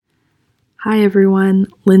Hi everyone,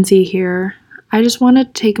 Lindsay here. I just want to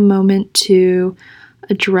take a moment to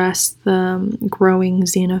address the growing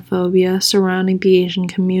xenophobia surrounding the Asian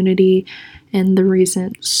community and the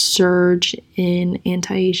recent surge in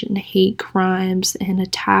anti-Asian hate crimes and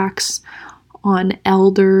attacks on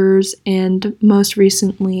elders, and most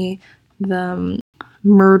recently, the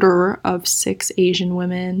murder of 6 Asian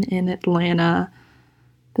women in Atlanta.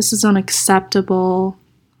 This is unacceptable.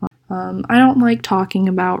 I don't like talking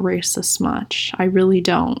about race this much. I really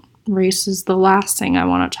don't. Race is the last thing I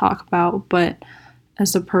want to talk about, but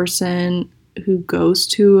as a person who goes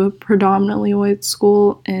to a predominantly white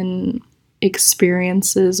school and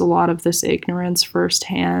experiences a lot of this ignorance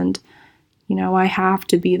firsthand, I have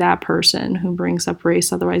to be that person who brings up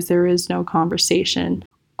race, otherwise there is no conversation.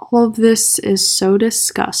 All of this is so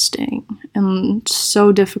disgusting and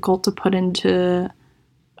so difficult to put into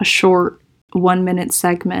a short 1-minute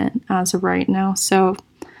segment as of right now, so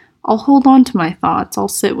I'll hold on to my thoughts. I'll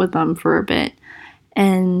sit with them for a bit,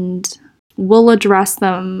 and we'll address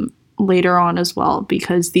them later on as well,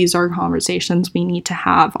 because these are conversations we need to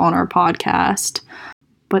have on our podcast.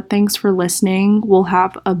 But thanks for listening. We'll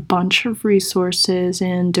have a bunch of resources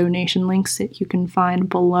and donation links that you can find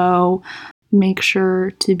below. Make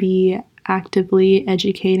sure to be actively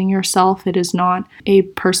educating yourself. It is not a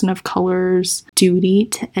person of color's duty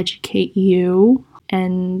to educate you,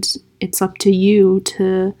 and it's up to you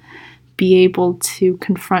to be able to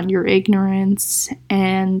confront your ignorance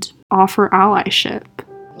and offer allyship.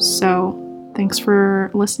 So, thanks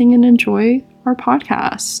for listening and enjoy our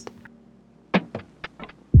podcast.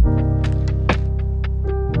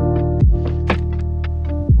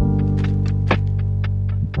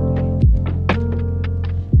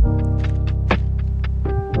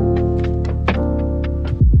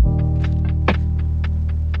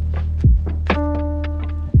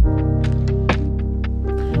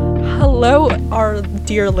 Hello, our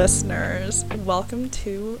dear listeners. Welcome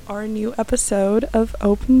to our new episode of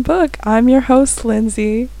Open Book. I'm your host,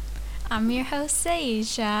 Lindsay. I'm your host,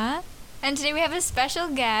 Saisha. And today we have a special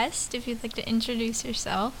guest, if you'd like to introduce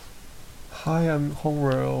yourself. Hi, I'm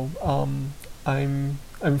Hongru.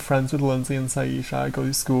 I'm friends with Lindsay and Saisha. I go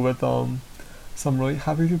to school with them, so I'm really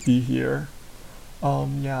happy to be here.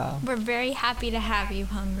 Yeah. We're very happy to have you,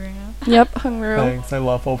 Hongru. Yep, Hongru. Thanks, I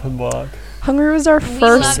love Open Book. Hongru is our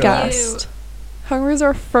first love guest. Hongru is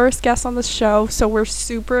our first guest on the show, so we're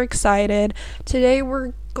super excited. Today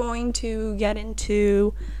we're going to get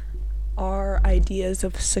into our ideas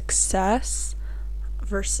of success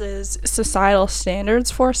versus societal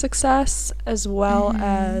standards for success, as well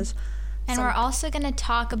as... And we're also going to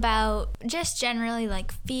talk about just generally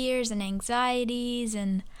like fears and anxieties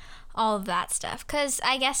and all of that stuff, because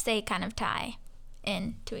I guess they kind of tie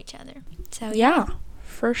in to each other. So yeah,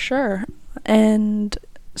 for sure. And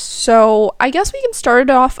so I guess we can start it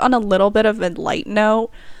off on a little bit of a light note.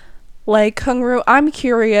 Like, Hongru, I'm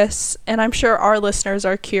curious, and I'm sure our listeners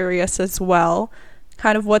are curious as well,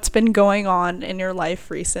 kind of what's been going on in your life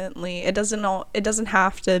recently. It doesn't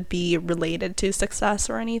have to be related to success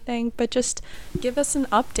or anything, but just give us an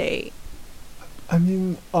update. I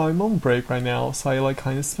mean, I'm on break right now, so I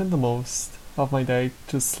kind of spend the most of my day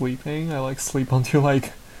just sleeping. I sleep until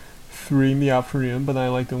 3 in the afternoon, but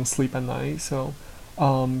I don't sleep at night, so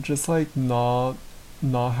just not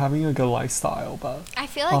having a good lifestyle. But I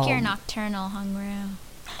feel like you're nocturnal, Hongru.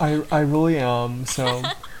 I really am, so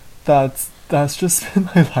that's just been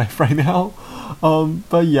my life right now.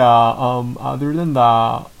 But yeah, other than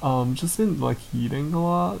that, just been eating a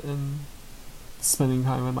lot and spending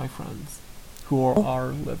time with my friends who are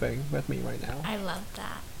living with me right now. I love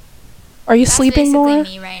that. Are you sleeping more? That's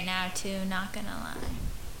basically me right now too, not gonna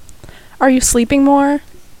lie. Are you sleeping more?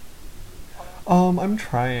 I'm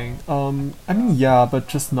trying. I mean, yeah, but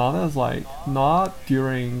just not as not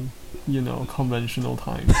during, conventional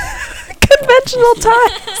times. Conventional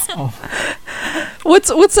times.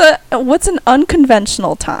 What's an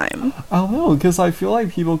unconventional time? I don't know, because I feel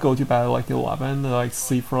like people go to bed at 11 and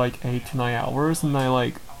sleep for 8 to 9 hours, and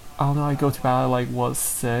I don't know, I go to bed at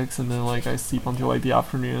 6, and then I sleep until the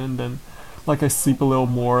afternoon, and then I sleep a little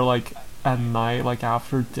more at night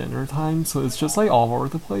after dinner time, so it's just all over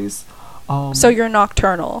the place. So you're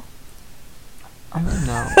nocturnal. I don't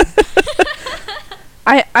know.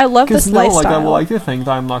 I love this lifestyle. I would like to think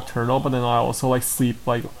that I'm nocturnal, but then I also sleep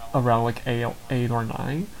around 8 or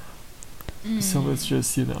 9. So it's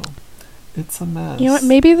just, it's a mess. You know what,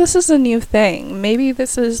 maybe this is a new thing. Maybe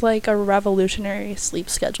this is a revolutionary sleep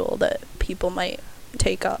schedule that people might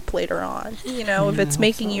take up later on. If it's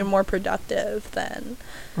making you more productive, then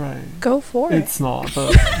go for it. It's not,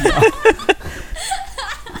 but yeah.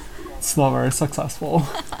 It's not very successful.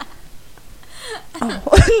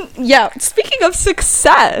 Oh, yeah. Speaking of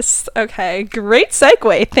success, okay, great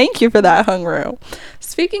segue. Thank you for that, Hungru.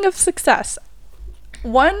 Speaking of success,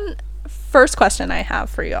 one first question I have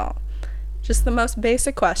for y'all, just the most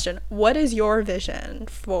basic question: what is your vision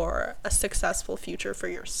for a successful future for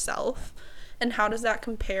yourself, and how does that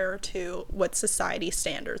compare to what society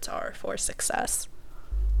standards are for success?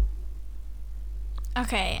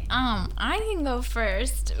 Okay, I can go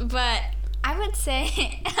first, but I would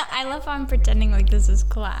say I love how I'm pretending like this is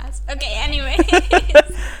class. Okay, anyway.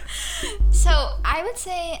 So I would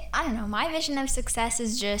say, I don't know, my vision of success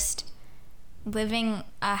is just living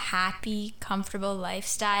a happy, comfortable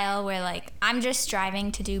lifestyle where like I'm just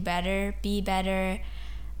striving to do better, be better,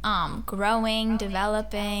 growing,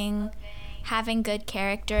 developing, having good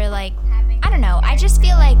character. Like, I don't know. I just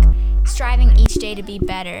feel like striving each day to be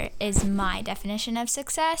better is my definition of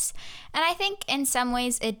success. And I think in some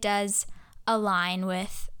ways it does align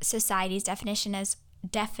with society's definition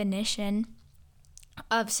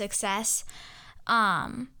of success.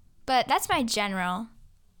 But that's my general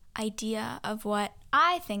idea of what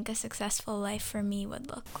I think a successful life for me would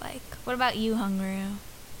look like. What about you, Hungru?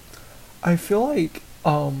 I feel like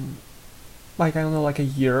I don't know, like a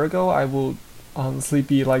year ago, I would honestly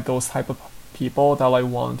be like those type of people that like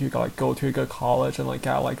want to like go to a good college and like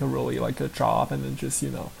get like a really like good job and then just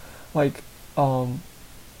like um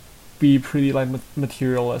be pretty like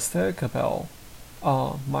materialistic about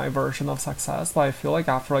my version of success. But I feel like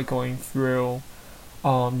after like going through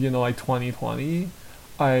like 2020,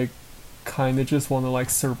 I kind of just want to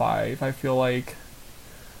like survive. I feel like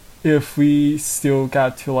if we still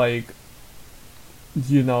got to like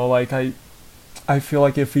like I feel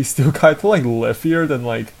like if we still got to like live here, then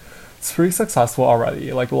like it's pretty successful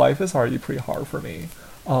already. Like life is already pretty hard for me.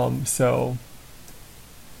 So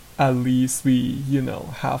at least we,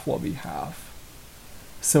 have what we have.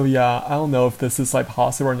 So yeah, I don't know if this is like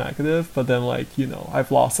positive or negative, but then like,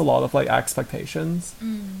 I've lost a lot of like expectations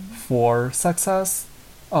for success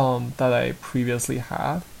that I previously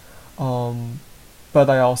had. But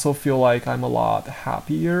I also feel like I'm a lot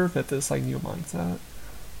happier with this like new mindset.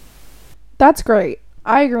 That's great.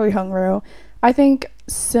 I agree, Hungru. I think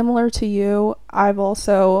similar to you, I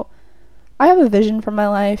have a vision for my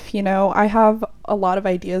life, I have a lot of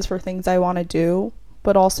ideas for things I want to do,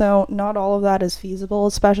 but also not all of that is feasible,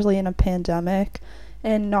 especially in a pandemic,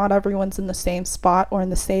 and not everyone's in the same spot or in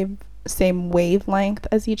the same wavelength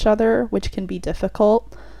as each other, which can be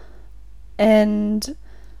difficult. And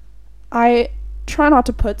I try not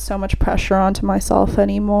to put so much pressure onto myself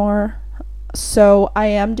anymore. So I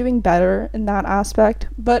am doing better in that aspect.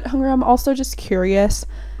 But Hunger, I'm also just curious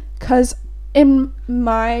because in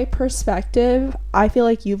my perspective, I feel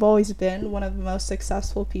like you've always been one of the most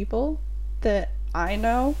successful people that I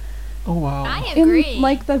know. Oh wow. I agree. In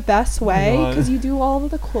like the best way, God. because you do all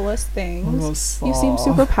of the coolest things. Oh, You seem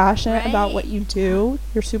super passionate Right? about what you do.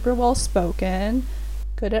 You're super well spoken,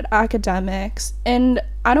 good at academics, and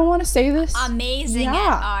I don't want to say this. Amazing Yeah.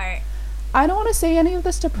 at art. I don't want to say any of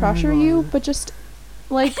this to pressure you, but just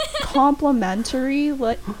like complimentary.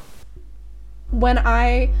 Like when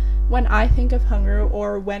I think of Hungru,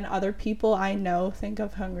 or when other people I know think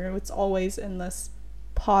of Hungru, it's always in this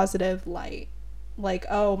positive light. Like,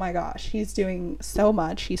 oh my gosh, he's doing so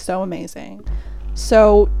much. He's so amazing.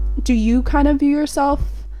 So, do you kind of view yourself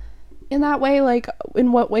in that way? Like,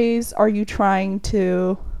 in what ways are you trying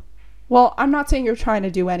to... Well, I'm not saying you're trying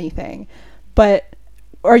to do anything, but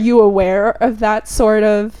are you aware of that sort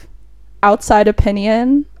of outside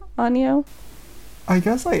opinion on you? I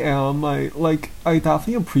guess I am. I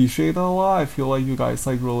definitely appreciate it a lot. I feel like you guys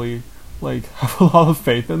like really like have a lot of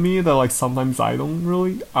faith in me that like sometimes I don't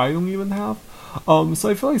even have. So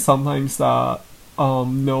I feel like sometimes that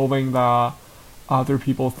knowing that other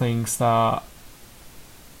people thinks that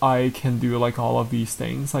I can do like all of these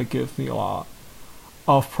things like gives me a lot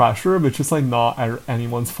of pressure, which is like not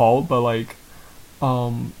anyone's fault, but like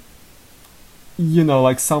um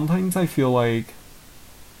like sometimes I feel like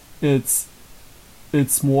it's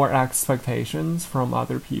more expectations from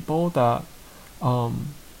other people that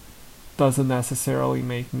um doesn't necessarily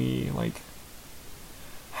make me like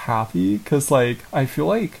happy, because like I feel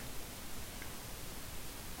like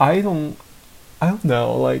I don't I don't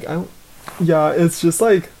know, like I don't, yeah, it's just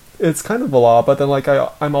like it's kind of a lot, but then like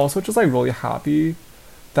I'm also just like really happy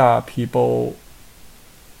that people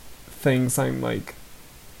thinks I'm like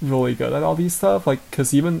really good at all these stuff, like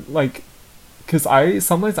because even like because I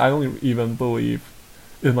sometimes I don't even believe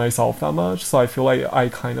in myself that much, so I feel like I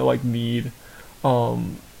kind of like need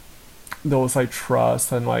um those like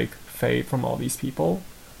trust and like faith from all these people.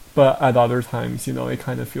 But at other times, it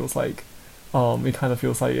kind of feels like it kind of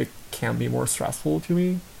feels like it can be more stressful to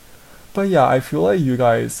me. But yeah, I feel like you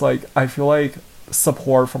guys, like, I feel like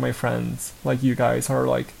support from my friends, like you guys are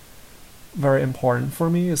like very important for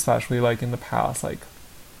me, especially like in the past like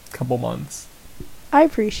couple months. I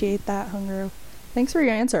appreciate that, Hungru. Thanks for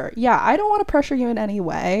your answer. Yeah, I don't want to pressure you in any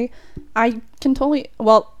way. I can totally,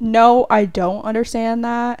 well, no, I don't understand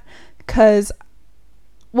that because,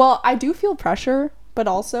 well, I do feel pressure, but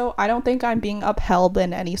also I don't think I'm being upheld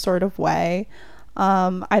in any sort of way.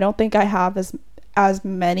 I don't think I have as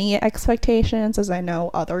many expectations as I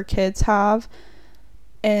know other kids have.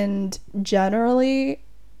 And generally,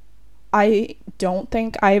 I don't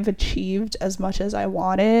think I've achieved as much as I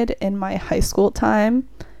wanted in my high school time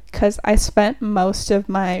because I spent most of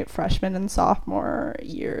my freshman and sophomore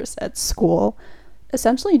years at school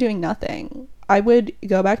essentially doing nothing. I would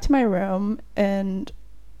go back to my room and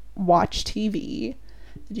watch TV,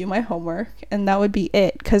 do my homework, and that would be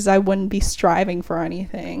it because I wouldn't be striving for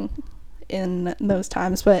anything in those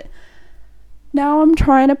times. But now I'm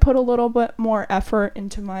trying to put a little bit more effort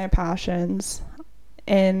into my passions,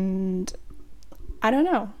 and I don't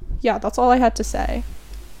know. Yeah, that's all I had to say.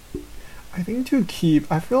 I think to keep,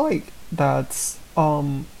 I feel like that's,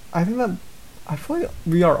 I think that, I feel like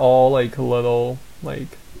we are all like a little,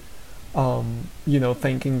 like,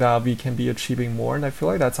 thinking that we can be achieving more. And I feel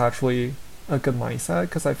like that's actually a good mindset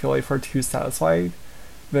because I feel like if we're too satisfied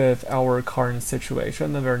with our current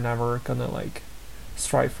situation, then we're never gonna like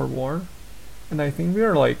strive for more. And I think we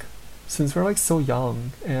are like, since we're like so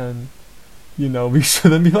young and, we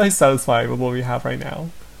shouldn't be like satisfied with what we have right now.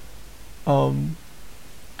 Um,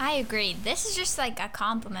 I agree. This is just like a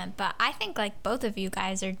compliment, but I think like both of you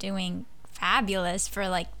guys are doing fabulous for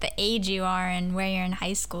like the age you are and where you're in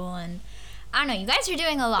high school. And I don't know, you guys are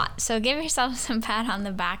doing a lot, so give yourself some pat on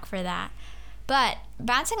the back for that. But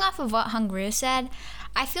bouncing off of what Hongru said,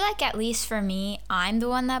 I feel like at least for me, I'm the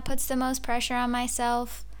one that puts the most pressure on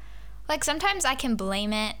myself. Like sometimes I can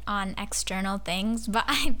blame it on external things, but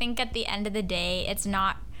I think at the end of the day,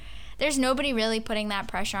 there's nobody really putting that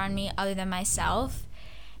pressure on me other than myself.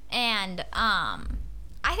 And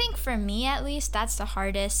I think for me at least, that's the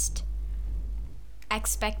hardest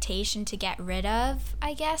expectation to get rid of,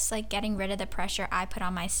 I guess, like getting rid of the pressure I put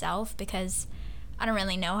on myself because I don't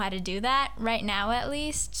really know how to do that right now at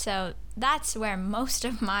least. So that's where most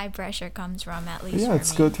of my pressure comes from, at least yeah, for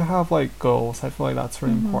it's me. good to have like goals. I feel like that's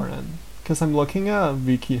really important because I'm looking at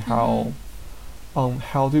Wiki how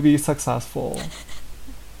to be successful.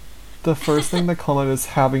 The first thing that comes is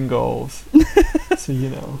having goals.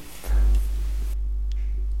 So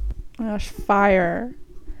Gosh, fire.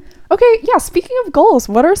 Okay, yeah, speaking of goals,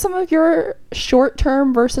 what are some of your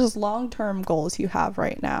short-term versus long-term goals you have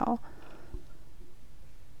right now?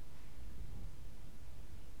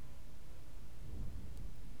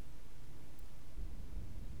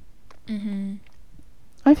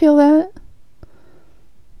 I feel that.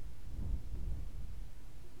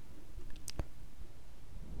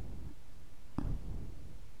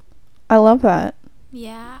 I love that.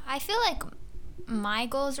 Yeah, I feel like my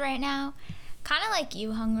goals right now, kind of like you,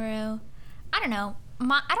 Hungru. I don't know.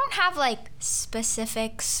 I don't have like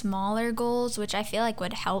specific smaller goals, which I feel like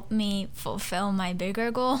would help me fulfill my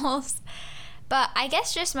bigger goals. But I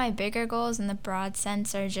guess just my bigger goals in the broad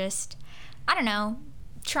sense are just, I don't know,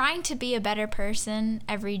 trying to be a better person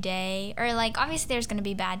every day. Or like, obviously, there's going to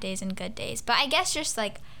be bad days and good days. But I guess just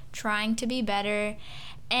like trying to be better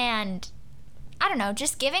and I don't know,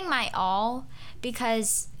 just giving my all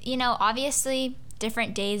because, obviously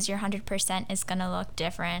different days your 100% is going to look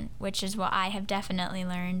different, which is what I have definitely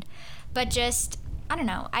learned. But just, I don't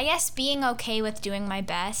know, I guess being okay with doing my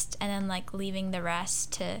best and then like leaving the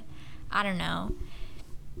rest to, I don't know.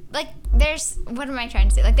 Like what am I trying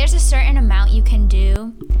to say? Like there's a certain amount you can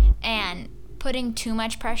do and putting too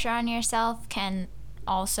much pressure on yourself can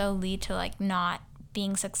also lead to like not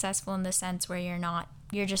being successful in the sense where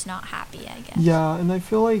you're just not happy, I guess. Yeah, and I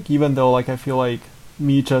feel like even though like I feel like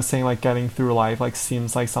me just saying like getting through life like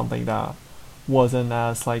seems like something that wasn't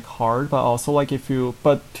as like hard, but also like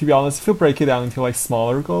but to be honest, if you break it down into like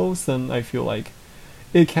smaller goals, then I feel like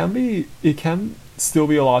it can still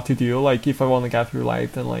be a lot to do. Like if I want to get through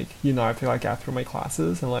life, then like I have to like get through my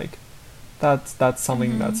classes, and like that's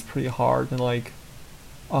something that's pretty hard, and like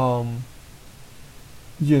um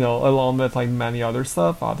along with like many other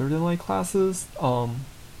stuff other than like classes,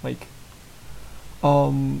 like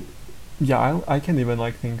um yeah, I can't even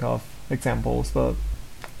like think of examples, but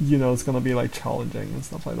it's gonna be like challenging and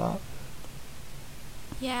stuff like that.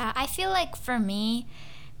 Yeah, I feel like for me,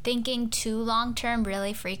 thinking too long term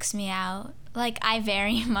really freaks me out. Like, I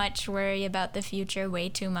very much worry about the future way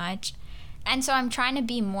too much. And so I'm trying to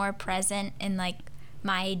be more present in like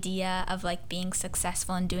my idea of like being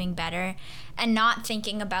successful and doing better, and not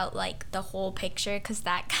thinking about like the whole picture, because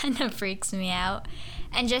that kind of freaks me out,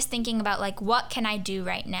 and just thinking about like what can I do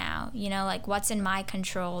right now, you know, like what's in my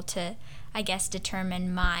control to, I guess,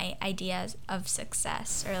 determine my ideas of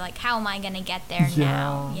success, or like how am I gonna get there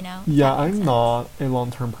now, Yeah, you know, if yeah. that makes I'm sense. not a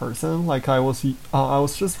long-term person. Like I was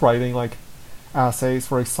just writing like essays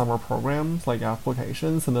for like summer programs, like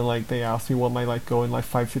applications, and then like they asked me what might like go in like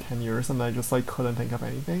 5 to 10 years, and I just like couldn't think of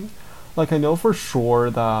anything. Like I know for sure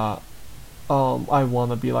that I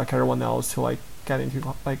want to be like everyone else to like get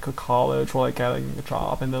into like a college or like getting a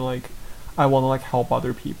job, and then like I want to like help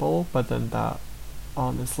other people, but then that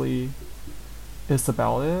honestly is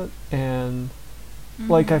about it. And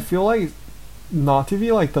like I Mm-hmm. feel like, not to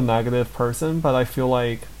be like the negative person, but I feel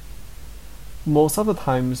like most of the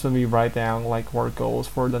times when we write down like our goals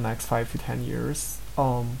for the next 5 to 10 years,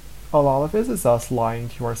 a lot of it is us lying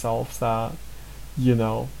to ourselves that, you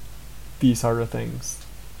know, these are the things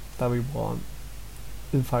that we want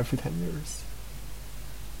in 5 to 10 years.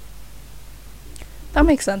 That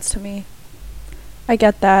makes sense to me. I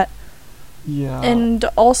get that. Yeah. And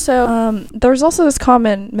also, there's also this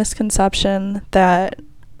common misconception that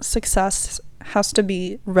success has to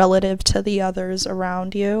be relative to the others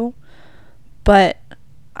around you. But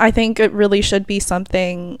I think it really should be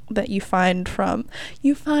something that you find from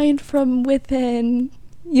within.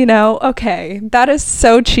 You know, okay, that is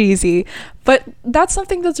so cheesy, but that's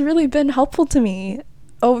something that's really been helpful to me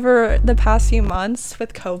over the past few months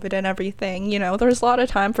with COVID and everything. You know, there's a lot of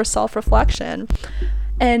time for self-reflection,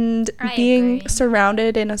 and I being agree.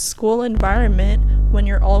 surrounded in a school environment when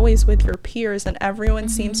you're always with your peers and everyone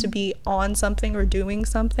seems to Mm-hmm. be on something or doing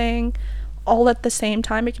something all at the same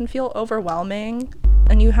time, it can feel overwhelming,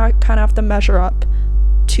 and you kind of have to measure up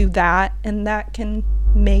to that, and that can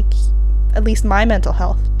make at least my mental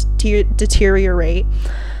health deteriorate.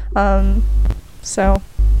 um so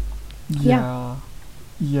yeah. Yeah.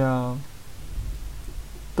 Yeah.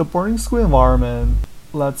 The boarding school environment,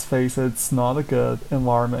 let's face it, it's not a good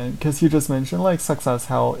environment, because you just mentioned like success,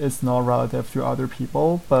 how it's not relative to other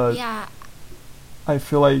people, but Yeah, I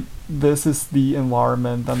feel like this is the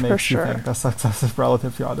environment that For makes you think sure. that success is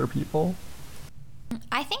relative to other people.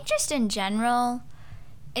 I think just in general,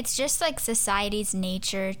 it's just like society's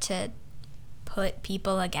nature to put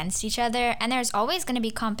people against each other, and there's always going to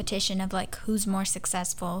be competition of like who's more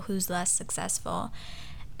successful, who's less successful.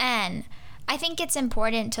 And I think it's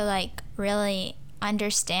important to like really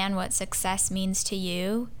understand what success means to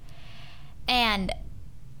you. And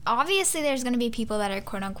obviously there's going to be people that are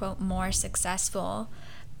quote unquote more successful,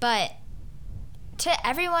 but to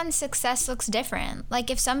everyone, success looks different.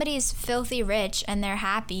 Like if somebody's filthy rich and they're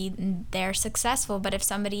happy, they're successful. But if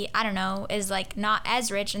somebody, I don't know, is like not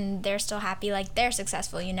as rich and they're still happy, like they're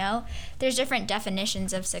successful, you know? There's different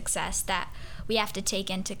definitions of success that we have to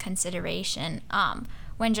take into consideration.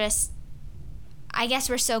 When just, I guess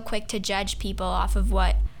we're so quick to judge people off of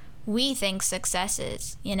what we think success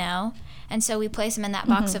is, you know? And so we place them in that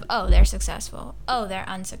box of, oh, they're successful. Oh, they're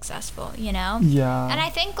unsuccessful, you know? And Yeah.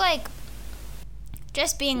 I think like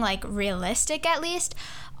just being like realistic at least,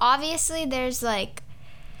 obviously there's like,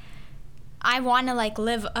 I want to like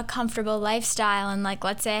live a comfortable lifestyle, and like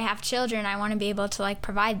let's say I have children, I want to be able to like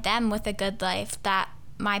provide them with a good life that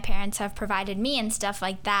my parents have provided me and stuff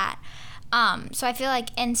like that. So I feel like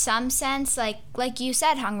in some sense, like you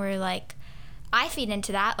said, Hungry, like I feed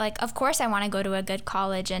into that. Like of course I want to go to a good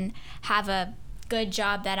college and have a good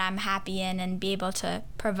job that I'm happy in and be able to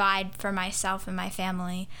provide for myself and my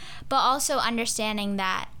family, but also understanding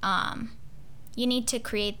that you need to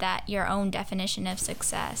create that your own definition of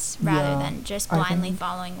success rather Yeah. than just I blindly think,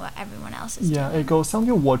 following what everyone else is yeah, it doing. goes down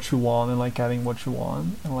to what you want and like getting what you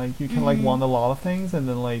want. And like you can like Mhm. want a lot of things, and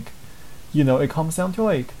then like, you know, it comes down to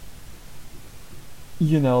like,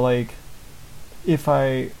 you know, like if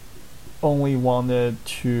I only wanted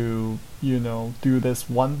to, you know, do this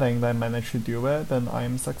one thing that I managed to do it, then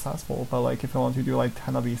I'm successful. But like if I want to do like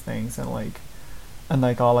 10 of these things, and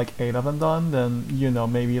I got like 8 of them done, then, you know,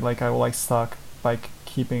 maybe like I will like stuck by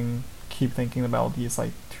keep thinking about these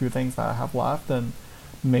like 2 things that I have left, and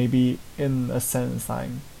maybe in a sense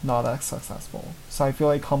I'm not as successful. So I feel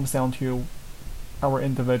like it comes down to our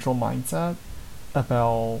individual mindset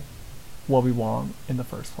about what we want in the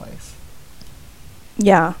first place.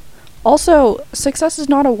 Yeah. Also, success is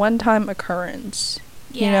not a one-time occurrence.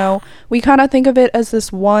 You Yeah. know, we kind of think of it as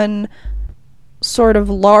this one sort of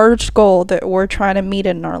large goal that we're trying to meet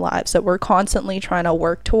in our lives, that we're constantly trying to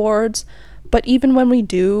work towards. But even when we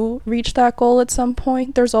do reach that goal at some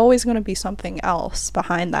point, there's always going to be something else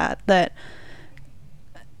behind that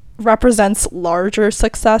represents larger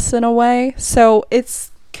success in a way. So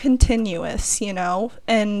it's continuous, you know,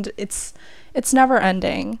 and it's never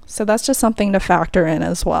ending. So that's just something to factor in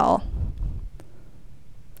as well.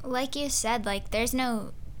 Like you said, like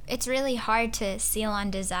it's really hard to seal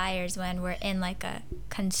on desires when we're in like a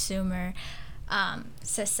consumer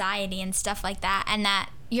society and stuff like that. And that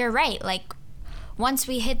you're right, like once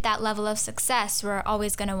we hit that level of success, we're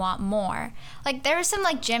always going to want more. Like there was some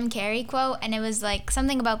like Jim Carrey quote, and it was like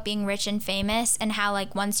something about being rich and famous, and how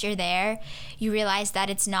like once you're there, you realize that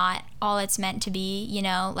it's not all it's meant to be, you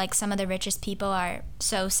know, like some of the richest people are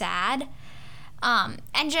so sad.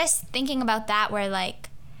 And just thinking about that, where like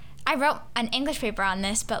I wrote an English paper on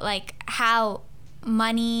this, but like how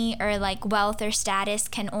money or like wealth or status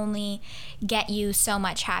can only get you so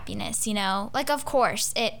much happiness, you know? Like of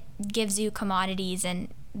course it gives you commodities and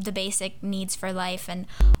the basic needs for life and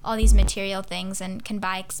all these material things, and can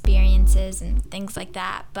buy experiences and things like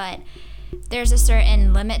that, but there's a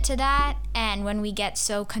certain limit to that, and when we get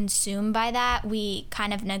so consumed by that, we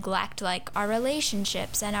kind of neglect like our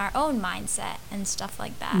relationships and our own mindset and stuff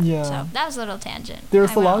like that. Yeah. So that was a little tangent.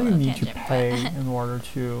 There's I a went lot on you a need little to tangent, pay but in order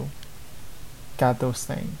to get those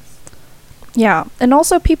things. Yeah, and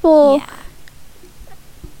also people yeah.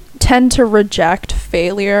 tend to reject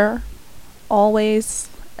failure always,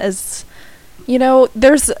 as you know,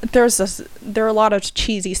 there are a lot of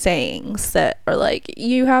cheesy sayings that are like,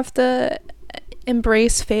 you have to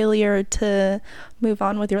embrace failure to move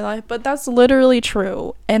on with your life, but that's literally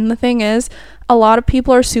true. And the thing is, a lot of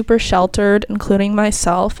people are super sheltered, including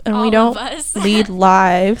myself, and All we don't of us. lead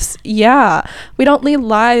lives. Yeah, we don't lead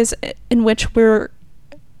lives in which I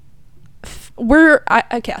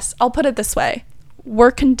guess I'll put it this way: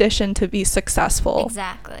 we're conditioned to be successful.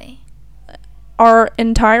 Exactly. Our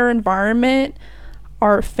entire environment,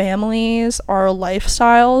 our families, our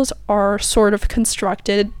lifestyles are sort of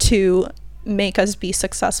constructed to make us be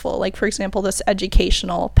successful. Like, for example, this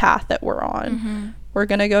educational path that we're on. Mm-hmm. We're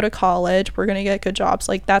going to go to college, we're going to get good jobs.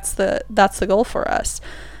 Like that's the goal for us.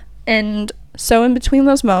 And so in between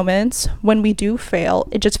those moments when we do fail,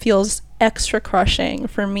 it just feels extra crushing,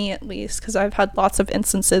 for me at least, because I've had lots of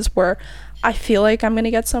instances where I feel like I'm going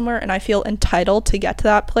to get somewhere and I feel entitled to get to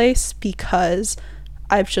that place because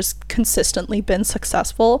I've just consistently been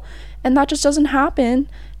successful, and that just doesn't happen.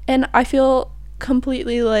 And I feel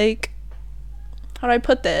completely like, how do I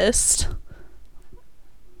put this?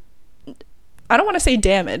 I don't want to say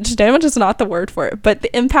damaged. Damage is not the word for it, but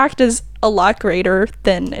the impact is a lot greater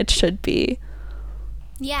than it should be.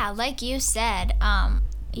 Yeah, like you said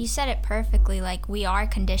it perfectly. Like, we are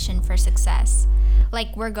conditioned for success.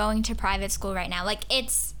 Like, we're going to private school right now. Like,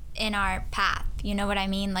 it's in our path. You know what I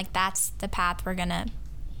mean? Like, that's the path we're gonna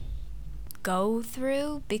go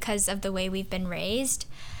through because of the way we've been raised.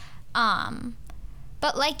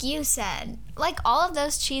 But like you said, like, all of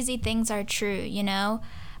those cheesy things are true, you know?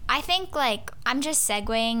 I think, like, I'm just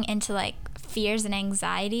segueing into, like, fears and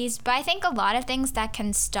anxieties, but I think a lot of things that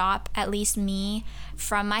can stop at least me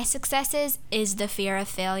from my successes is the fear of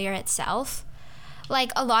failure itself.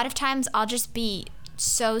 Like, a lot of times I'll just be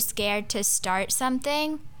so scared to start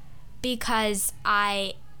something because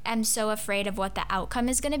I am so afraid of what the outcome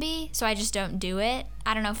is going to be, so I just don't do it.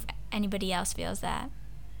 I don't know if anybody else feels that.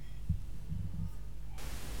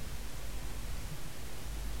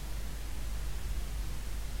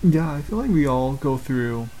 Yeah, I feel like we all go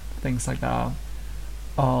through things like that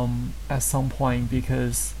at some point,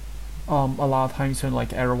 because a lot of times when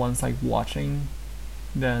like everyone's like watching,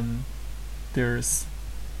 then there's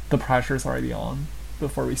the pressure's already on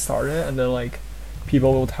before we start it, and then like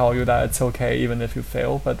people will tell you that it's okay even if you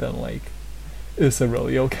fail, but then like, is it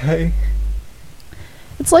really okay?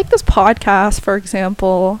 It's like this podcast, for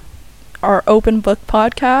example, our open book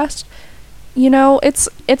podcast. You know, it's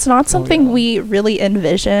not something we really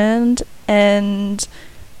envisioned, and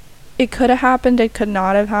it could have happened, it could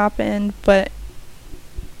not have happened, but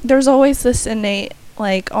there's always this innate,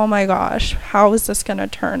 like, oh my gosh, how is this going to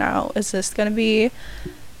turn out? Is this going to be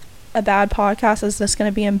a bad podcast? Is this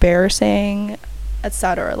going to be embarrassing,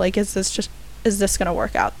 etc.? Like, is this going to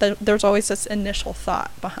work out? There's always this initial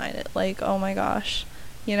thought behind it, like, oh my gosh,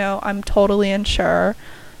 you know, I'm totally unsure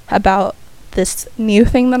about this new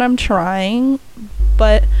thing that I'm trying.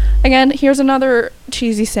 But again, here's another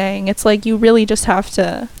cheesy saying. It's like, you really just have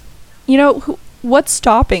to, you know, what's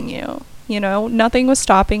stopping you? You know, nothing was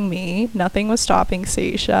stopping me. Nothing was stopping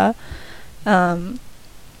Seisha.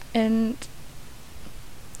 And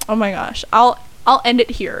oh my gosh, I'll end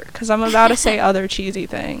it here because I'm about to say other cheesy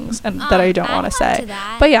things and that I don't want to say.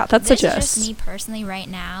 But yeah, that's the gist. This is just me personally right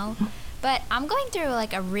now. But I'm going through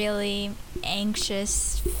like a really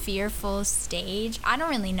anxious, fearful stage. I don't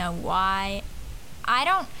really know why. I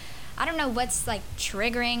don't I don't know what's like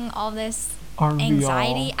triggering all this Aren't we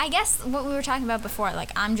anxiety. all? I guess what we were talking about before,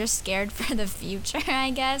 like I'm just scared for the future, I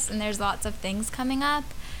guess, and there's lots of things coming up.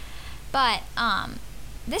 But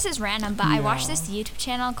this is random, but I watched Yeah. this YouTube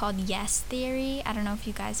channel called Yes Theory. I don't know if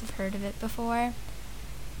you guys have heard of it before.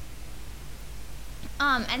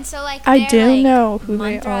 And so like I their do like know who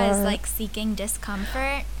they mantra is are. like seeking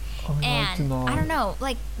discomfort. Oh my god, I And I don't cannot. know,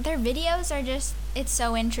 like their videos are just, it's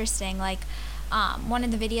so interesting. Like one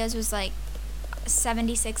of the videos was like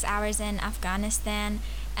 76 hours in Afghanistan,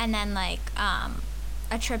 and then like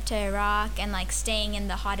a trip to Iraq, and like staying in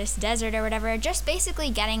the hottest desert or whatever, just basically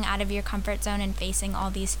getting out of your comfort zone and facing all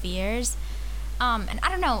these fears. And I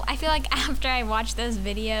don't know, I feel like after I watch those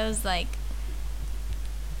videos, like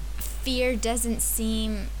fear doesn't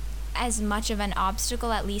seem as much of an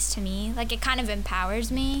obstacle, at least to me. Like it kind of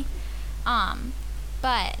empowers me.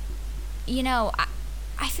 But you know,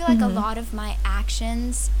 I feel like a lot of my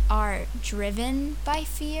actions are driven by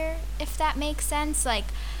fear, if that makes sense. Like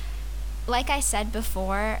I said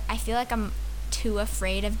before, I feel like I'm too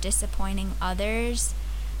afraid of disappointing others.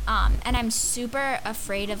 And I'm super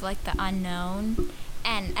afraid of like the unknown.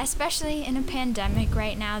 And especially in a pandemic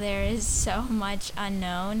right now, there is so much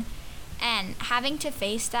unknown. And having to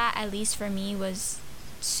face that, at least for me, was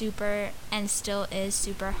super, and still is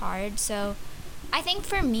super hard. So I think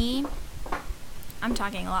for me, I'm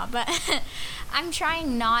talking a lot, but I'm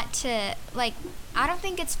trying not to, like, I don't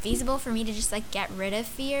think it's feasible for me to just, like, get rid of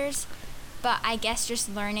fears, but I guess just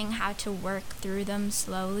learning how to work through them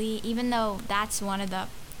slowly, even though that's one of the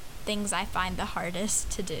things I find the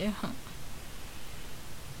hardest to do.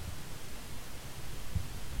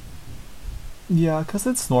 Yeah, cause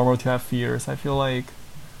it's normal to have fears. I feel like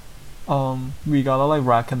we gotta like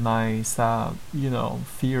recognize that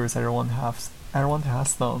fears everyone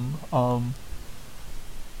has them.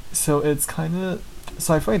 So it's kind of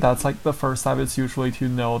so I feel like that's like the first step is usually to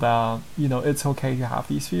know that it's okay to have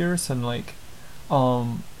these fears, and like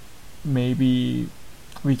um maybe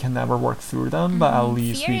we can never work through them, but at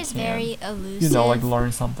least Fear we is can very like elusive,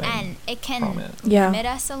 learn something and it from can it. Yeah. limit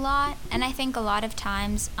us a lot. And I think a lot of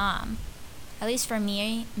times, at least for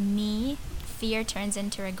me, fear turns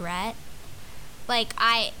into regret. Like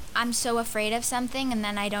I'm so afraid of something, and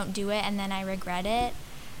then I don't do it, and then I regret it.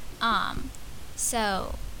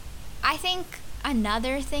 So I think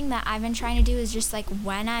another thing that I've been trying to do is just like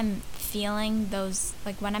when I'm feeling those,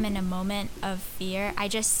 like when I'm in a moment of fear, I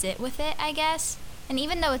just sit with it, I guess. And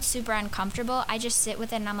even though it's super uncomfortable, I just sit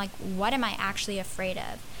with it and I'm like, what am I actually afraid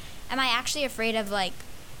of? Am I actually afraid of like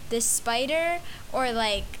this spider, or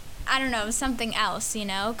like, I don't know, something else, you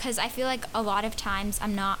know? Because I feel like a lot of times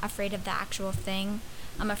I'm not afraid of the actual thing.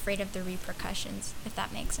 I'm afraid of the repercussions, if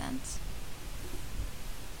that makes sense.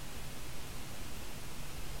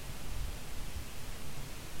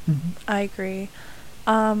 I agree.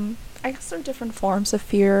 I guess there are different forms of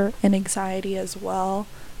fear and anxiety as well.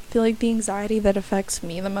 I feel like the anxiety that affects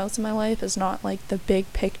me the most in my life is not like the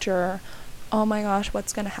big picture, oh my gosh,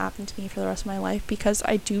 what's going to happen to me for the rest of my life, because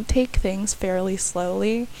I do take things fairly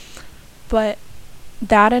slowly. But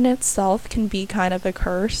that in itself can be kind of a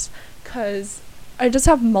curse, because I just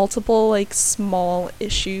have multiple like small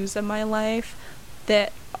issues in my life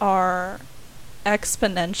that are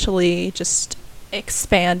exponentially just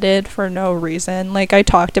expanded for no reason. Like I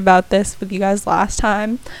talked about this with you guys last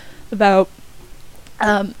time about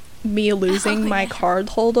me losing my card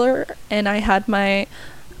holder, and I had my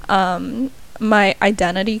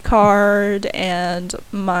identity card and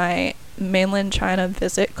my mainland China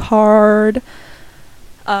visit card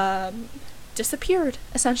disappeared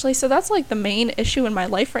essentially. So that's like the main issue in my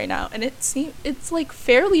life right now, and it's like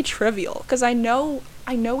fairly trivial because I know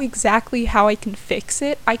exactly how I can fix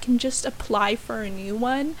it. I can just apply for a new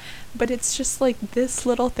one, but it's just like this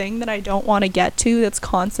little thing that I don't want to get to, that's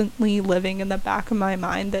constantly living in the back of my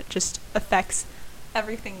mind, that just affects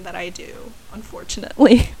everything that I do,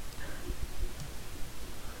 unfortunately.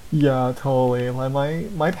 Yeah, totally.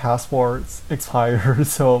 Like my passport's expired,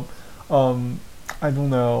 so um I don't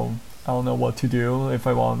know. I don't know what to do if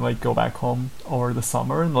I want to like go back home over the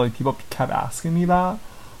summer, and like people kept asking me that.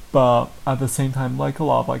 But at the same time, like a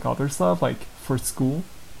lot of like other stuff like for school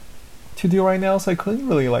to do right now, so I couldn't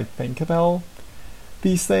really like think about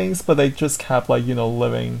these things, but they just kept like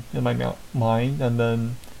living in my mind, and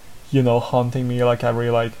then haunting me like every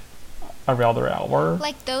other hour.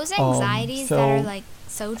 Like those anxieties that are So like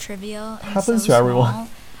so trivial and so happens to everyone. small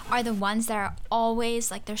are the ones that are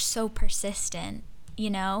always like, they're so persistent, you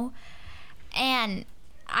know? And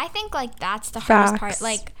I think like that's the hardest part. Facts.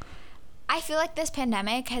 Like I feel like this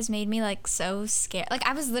pandemic has made me like so scared. Like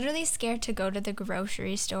I was literally scared to go to the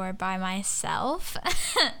grocery store by myself,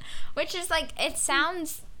 which is like, it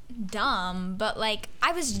sounds dumb, but like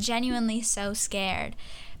I was genuinely so scared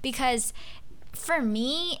because for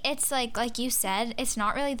me, it's like you said, it's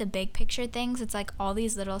not really the big picture things. It's like all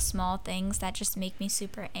these little small things that just make me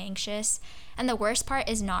super anxious. And the worst part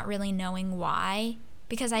is not really knowing why,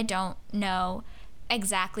 because I don't know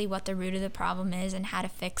exactly what the root of the problem is and how to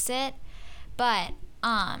fix it. But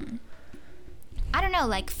I don't know,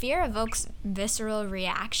 like fear evokes visceral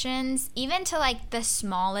reactions, even to like the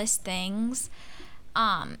smallest things.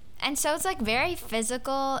 And so it's like very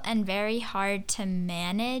physical and very hard to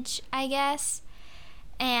manage, I guess.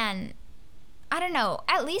 And I don't know,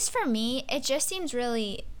 at least for me, it just seems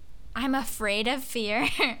really, I'm afraid of fear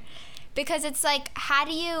because it's like, how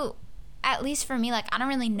do you, at least for me, like I don't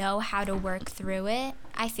really know how to work through it.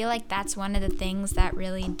 I feel like that's one of the things that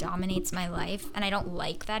really dominates my life, and I don't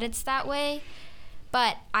like that it's that way.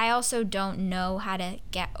 But I also don't know how to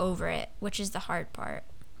get over it, which is the hard part.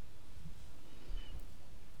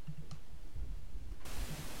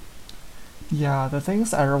 Yeah, the thing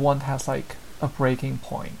is everyone has like a breaking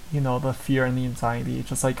point. The fear and the anxiety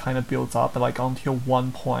just like kind of builds up like until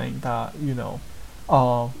one point that,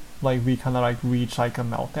 uh like we kind of like reach like a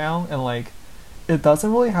meltdown, and like it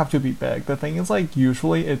doesn't really have to be big. The thing is like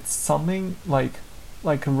usually it's something like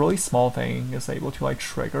a really small thing is able to like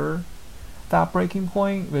trigger that breaking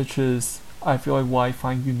point, which is I feel like what I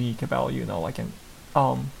find unique about, like an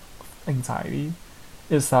um anxiety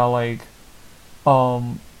is that like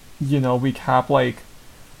um we kept like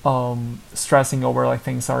stressing over like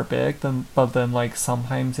things that are big, but then like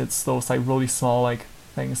sometimes it's those like really small like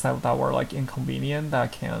things that were like inconvenient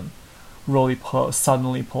that can really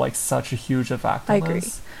suddenly put like such a huge effect I on agree.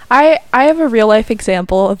 us. I have a real life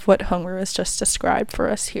example of what Hongru has just described for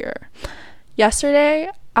us here. Yesterday,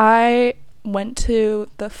 I went to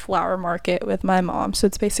the flower market with my mom. So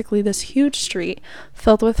it's basically this huge street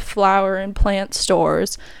filled with flower and plant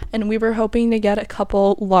stores. And we were hoping to get a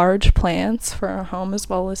couple large plants for our home as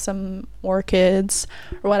well as some orchids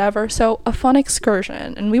or whatever. So a fun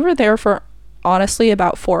excursion. And we were there for honestly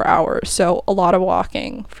about 4 hours. So a lot of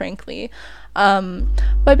walking, frankly.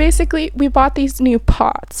 But basically we bought these new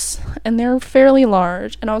pots and they're fairly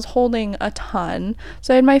large, and I was holding a ton,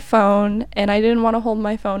 so I had my phone and I didn't want to hold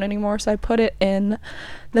my phone anymore, so I put it in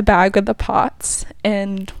the bag with the pots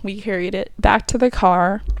and we carried it back to the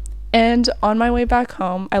car. And on my way back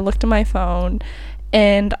home I looked at my phone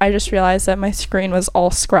and I just realized that my screen was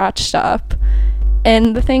all scratched up.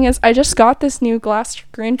 And the thing is, I just got this new glass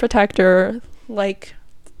screen protector like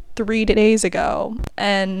 3 days ago,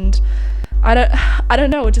 and I don't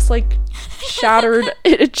know, it just like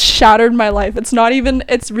it shattered my life.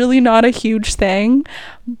 It's really not a huge thing,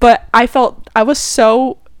 but I was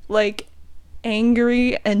so like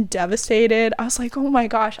angry and devastated. I was like, oh my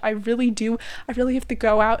gosh, I really have to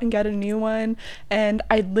go out and get a new one, and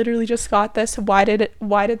I literally just got this. Why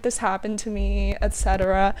did this happen to me,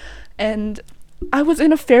 etc. And I was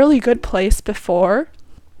in a fairly good place before.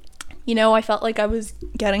 I felt like I was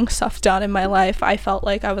getting stuff done in my life. I felt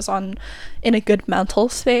like I was in a good mental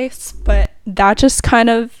space, but that just kind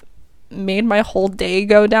of made my whole day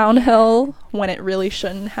go downhill when it really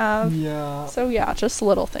shouldn't have. Yeah. So yeah, just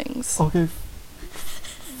little things. Okay.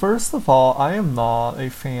 First of all, I am not a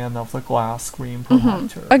fan of the glass screen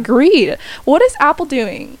protector. Agreed. What is Apple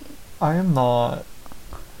doing? I am not.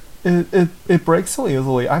 It breaks so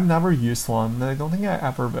easily. I've never used one, and I don't think I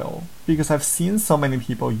ever will, because I've seen so many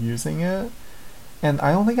people using it, and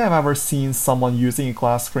I don't think I've ever seen someone using a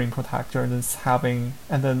glass screen protector and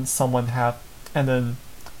then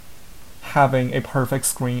having a perfect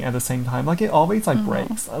screen at the same time. Like it always like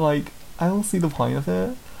breaks. Like I don't see the point of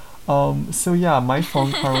it. So yeah, my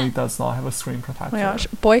phone currently does not have a screen protector. Oh my gosh,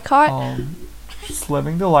 boycott. Just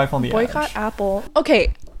living the life on the boycott edge. Apple.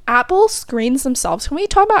 Okay. Apple screens themselves. Can we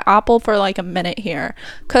talk about Apple for like a minute here?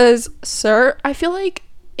 Because, sir, I feel like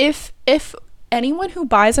if anyone who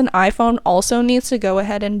buys an iPhone also needs to go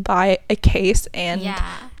ahead and buy a case and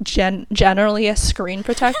generally a screen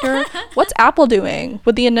protector, what's Apple doing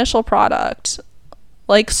with the initial product?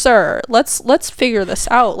 Like, sir, let's figure this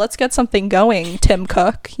out. Let's get something going, Tim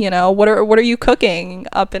Cook. What are you cooking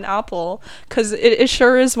up in Apple? Because it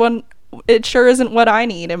sure isn't what I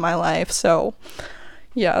need in my life. So.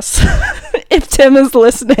 Yes, if Tim is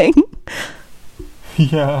listening.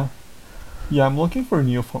 Yeah, I'm looking for a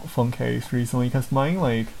new phone case recently because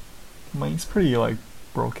mine's pretty like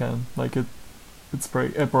broken. Like it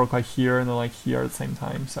broke like here and then like here at the same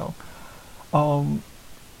time. So, gotta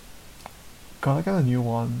get a new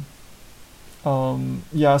one.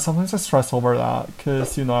 Yeah, sometimes I stress over that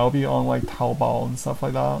because I'll be on like Taobao and stuff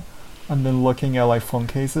like that, and then looking at like phone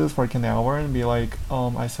cases for like an hour and be like,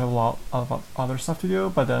 I still have a lot of other stuff to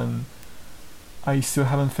do, but then I still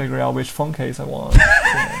haven't figured out which phone case I want.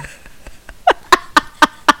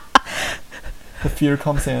 The fear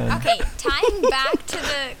comes in. Okay, tying back to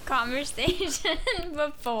the conversation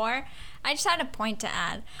before, I just had a point to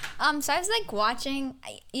add. So I was like watching.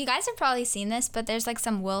 You guys have probably seen this, but there's like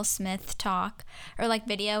some Will Smith talk or like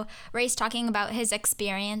video where he's talking about his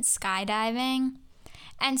experience skydiving,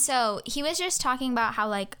 and so he was just talking about how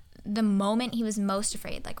like the moment he was most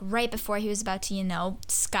afraid, like right before he was about to,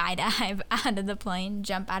 skydive out of the plane,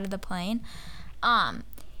 jump out of the plane,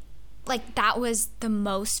 like that was the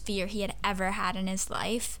most fear he had ever had in his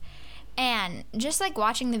life. And just like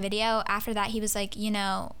watching the video after that, he was like,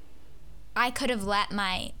 I could have let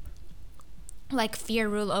my like fear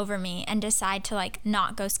rule over me and decide to like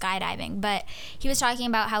not go skydiving. But he was talking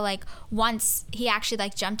about how like once he actually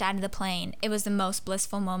like jumped out of the plane, it was the most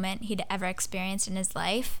blissful moment he'd ever experienced in his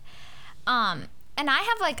life. And I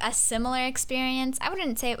have like a similar experience. I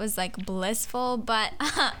wouldn't say it was like blissful, but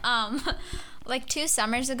like 2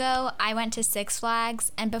 summers ago, I went to Six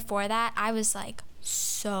Flags, and before that, I was like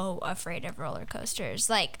so afraid of roller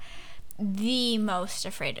coasters. Like the most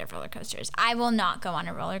afraid of roller coasters. I will not go on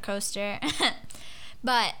a roller coaster.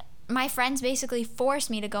 But my friends basically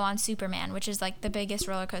forced me to go on Superman, which is like the biggest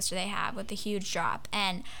roller coaster they have with a huge drop.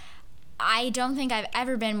 And I don't think I've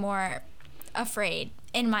ever been more afraid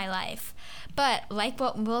in my life. But like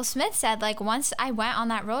what Will Smith said, like once I went on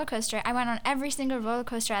that roller coaster, I went on every single roller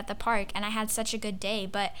coaster at the park and I had such a good day.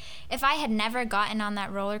 But if I had never gotten on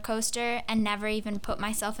that roller coaster and never even put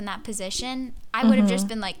myself in that position, I would have just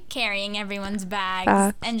been like carrying everyone's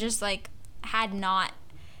bags and just like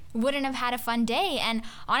wouldn't have had a fun day. And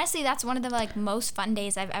honestly, that's one of the like most fun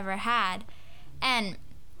days I've ever had. And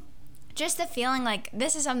just the feeling like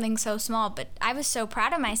this is something so small, but I was so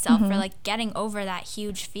proud of myself for like getting over that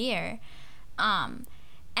huge fear.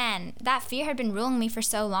 And that fear had been ruling me for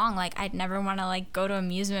so long. Like I'd never want to like go to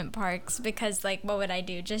amusement parks because like what would I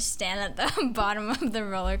do? Just stand at the bottom of the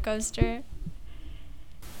roller coaster?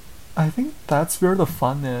 I think that's where the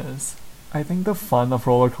fun is. I think the fun of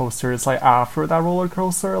roller coaster is like after that roller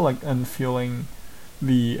coaster, like and feeling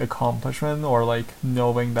the accomplishment or like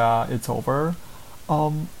knowing that it's over.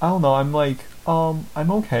 I don't know.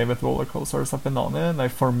 I'm okay with roller coasters. I've been on it.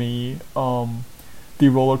 Like for me, the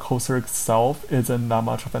roller coaster itself isn't that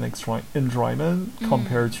much of an enjoyment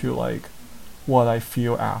compared to like what I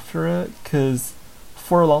feel after it. Cause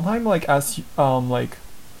for a long time, like like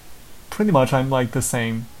pretty much I'm like the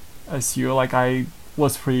same as you. Like I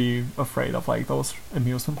was pretty afraid of like those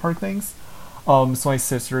amusement park things. So my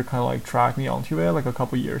sister kind of like dragged me onto it like a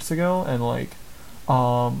couple years ago, and like,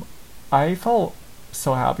 I felt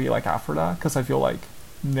so happy like after that because I feel like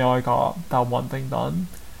now I got that one thing done,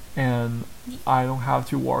 and I don't have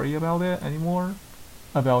to worry about it anymore,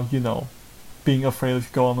 about being afraid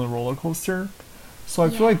to go on a roller coaster. So I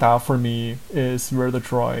feel like that for me is where the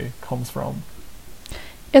joy comes from.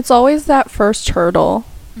 It's always that first hurdle.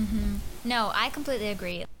 No, I completely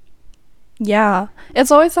agree. Yeah,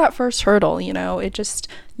 it's always that first hurdle, it just,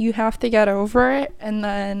 you have to get over it, and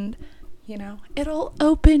then, it'll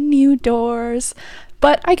open new doors.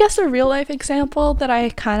 But I guess a real life example that I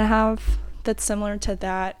kind of have that's similar to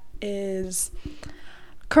that is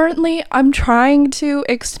currently I'm trying to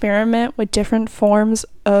experiment with different forms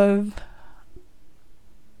of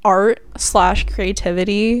art /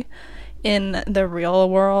 creativity in the real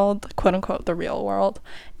world, quote unquote, the real world.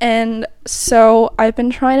 And so I've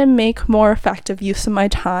been trying to make more effective use of my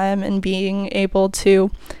time and being able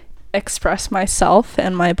to express myself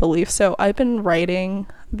and my beliefs. So I've been writing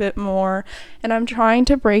a bit more, and I'm trying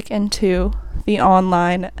to break into the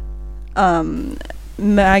online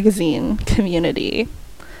magazine community.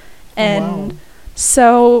 And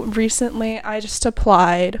so recently I just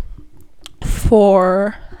applied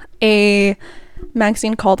for a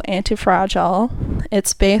magazine called Antifragile.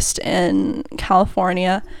 It's based in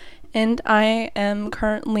California, and I am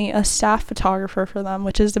currently a staff photographer for them,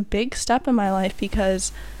 which is a big step in my life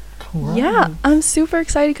because I'm super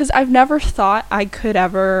excited because I've never thought I could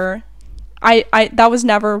ever I that was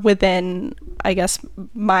never within, I guess,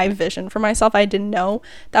 my vision for myself. I didn't know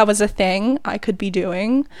that was a thing I could be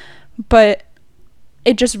doing, but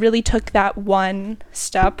it just really took that one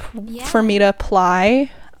step for me to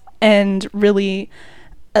apply and really,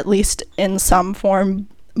 at least in some form,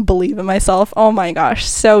 believe in myself. Oh my gosh,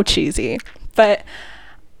 so cheesy. But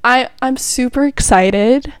I'm super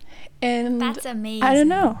excited, and That's amazing. I don't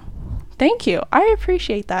know. Thank you. I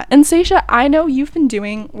appreciate that. And Seisha, I know you've been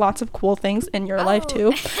doing lots of cool things in your life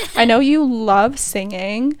too. I know you love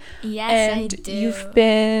singing. Yes, and I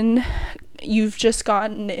do. You've just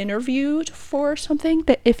gotten interviewed for something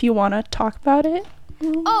that if you want to talk about it.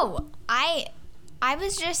 Oh, I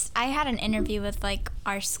had an interview with like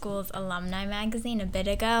our school's alumni magazine a bit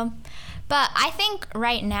ago. But I think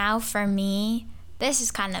right now for me, this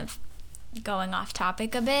is kind of going off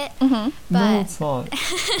topic a bit. Mm-hmm. But No, it's not.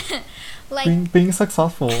 like Being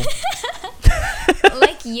successful.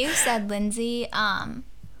 like you said, Lindsay, I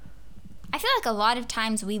feel like a lot of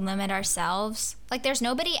times we limit ourselves. Like there's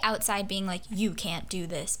nobody outside being like, you can't do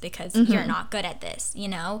this because you're not good at this, you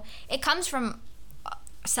know? It comes from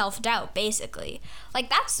self-doubt, basically. Like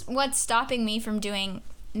that's what's stopping me from doing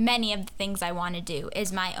many of the things I want to do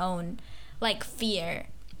is my own, like, fear,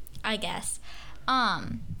 I guess.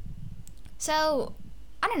 So,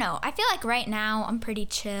 I don't know. I feel like right now I'm pretty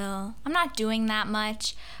chill. I'm not doing that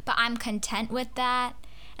much, but I'm content with that.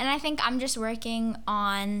 And I think I'm just working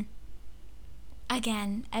on,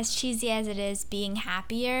 again, as cheesy as it is, being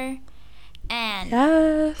happier and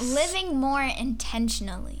living more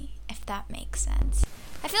intentionally, if that makes sense.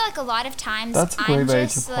 I feel like a lot of times That's a great I'm way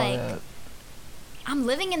just to put like, it. I'm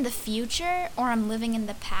living in the future or I'm living in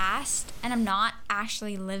the past, and I'm not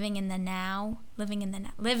actually living in the now,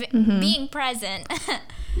 being present.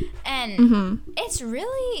 And it's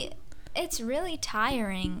really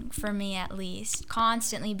tiring for me, at least,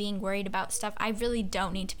 constantly being worried about stuff I really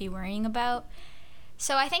don't need to be worrying about.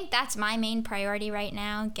 So I think that's my main priority right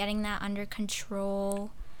now, getting that under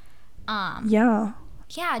control. Yeah,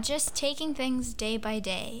 just taking things day by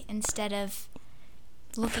day instead of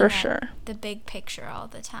looking at the big picture all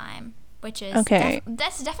the time, which is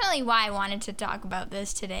that's definitely why I wanted to talk about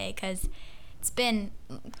this today, because it's been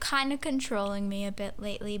kind of controlling me a bit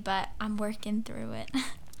lately, but I'm working through it.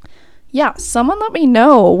 Yeah, someone let me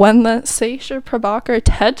know when the Seisha Prabhakar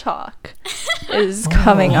TED Talk is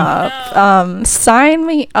coming up. Sign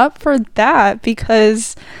me up for that,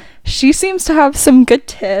 because she seems to have some good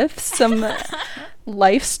tips, some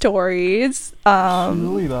life stories. She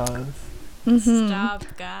really does. Stop,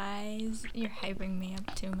 guys. You're hyping me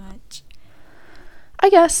up too much. I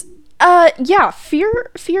guess. Yeah, fear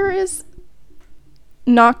is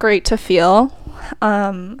not great to feel.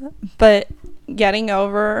 But getting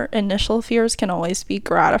over initial fears can always be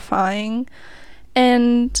gratifying.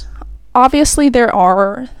 And obviously there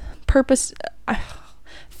are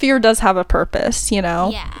fear does have a purpose, you know?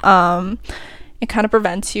 Yeah. It kind of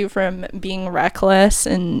prevents you from being reckless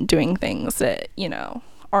and doing things that, you know,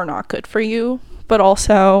 are not good for you. But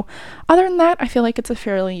also, other than that, I feel like it's a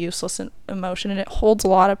fairly useless emotion, and it holds a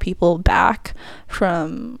lot of people back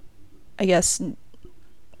from, I guess,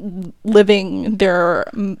 living their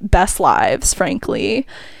best lives, frankly.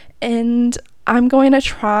 And I'm going to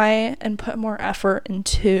try and put more effort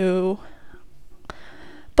into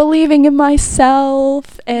believing in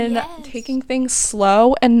myself and taking things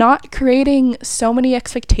slow and not creating so many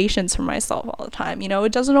expectations for myself all the time. You know,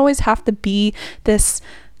 it doesn't always have to be this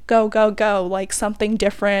go, like something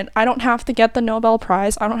different. I don't have to get the Nobel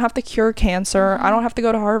Prize. I don't have to cure cancer. I don't have to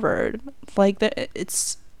go to Harvard. Like,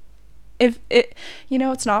 it's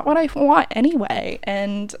not what I want anyway.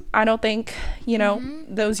 And I don't think,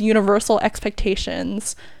 those universal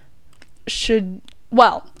expectations should,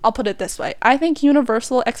 well, I'll put it this way. I think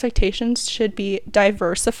universal expectations should be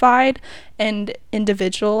diversified and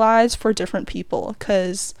individualized for different people,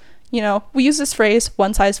 because, we use this phrase,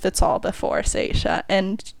 one size fits all, before, Seisha,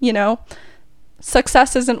 and,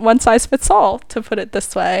 success isn't one size fits all, to put it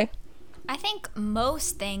this way. I think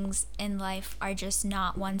most things in life are just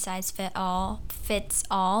not one size fits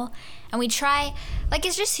all. And we try, like,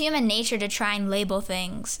 it's just human nature to try and label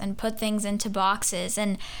things and put things into boxes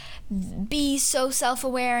and be so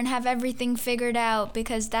self-aware and have everything figured out,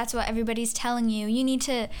 because that's what everybody's telling you. You need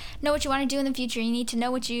to know what you want to do in the future. You need to know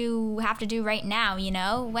what you have to do right now,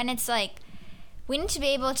 when it's like, we need to be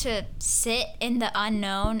able to sit in the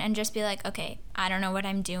unknown and just be like, okay, I don't know what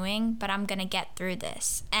I'm doing, but I'm going to get through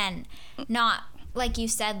this. And not, like you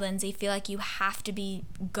said, Lindsay, feel like you have to be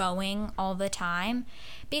going all the time,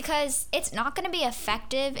 because it's not going to be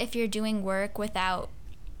effective if you're doing work without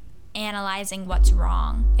analyzing what's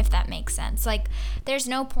wrong, if that makes sense. Like, there's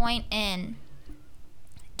no point in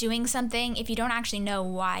doing something if you don't actually know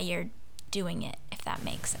why you're doing it, if that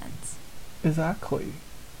makes sense. Exactly.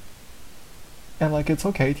 And, like, it's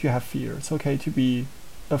okay to have fear. It's okay to be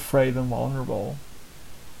afraid and vulnerable.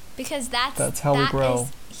 Because that's how we grow.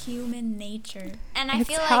 Is human nature. And I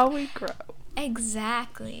feel like how we grow.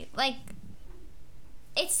 Exactly. Like,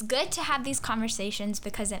 it's good to have these conversations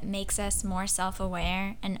because it makes us more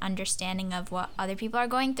self-aware and understanding of what other people are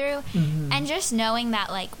going through, and just knowing that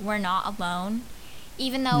like we're not alone,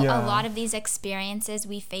 even though a lot of these experiences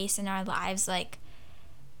we face in our lives, like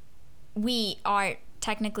we are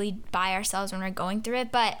technically by ourselves when we're going through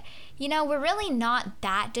it, but you know, we're really not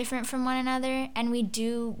that different from one another, and we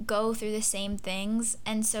do go through the same things.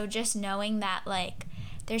 And so just knowing that like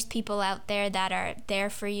there's people out there that are there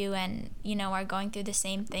for you and, you know, are going through the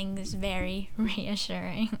same thing is very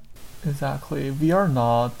reassuring. Exactly. We are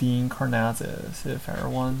not Dean Karnazes, if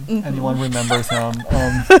anyone remembers him.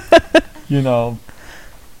 You know,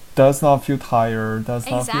 does not feel tired, does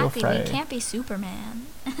not feel afraid. Exactly, we can't be Superman.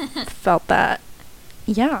 Felt that.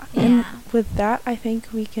 Yeah, and with that, I think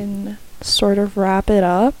we can sort of wrap it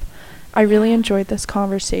up. I really enjoyed this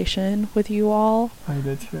conversation with you all. I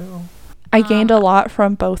did too. I gained a lot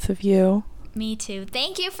from both of you. Me too.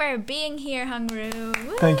 Thank you for being here, Hongru.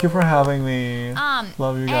 Woo! Thank you for having me.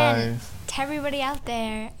 Love you guys. And to everybody out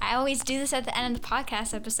there, I always do this at the end of the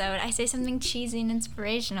podcast episode. I say something cheesy and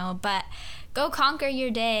inspirational, but go conquer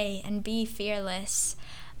your day and be fearless.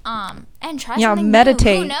 And try something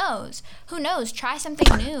meditate. New. Who knows? Try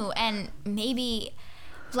something new, and maybe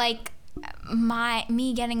like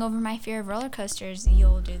me getting over my fear of roller coasters,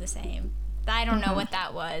 you'll do the same. I don't know what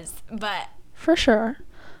that was, but for sure.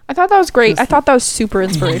 I thought that was great. I thought that was super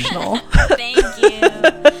inspirational. Thank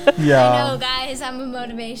you. Yeah. I know, guys, I'm a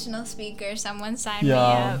motivational speaker. Someone sign me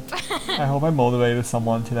up. I hope I motivated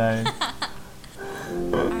someone today.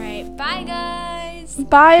 All right. Bye, guys.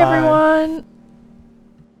 Bye, everyone.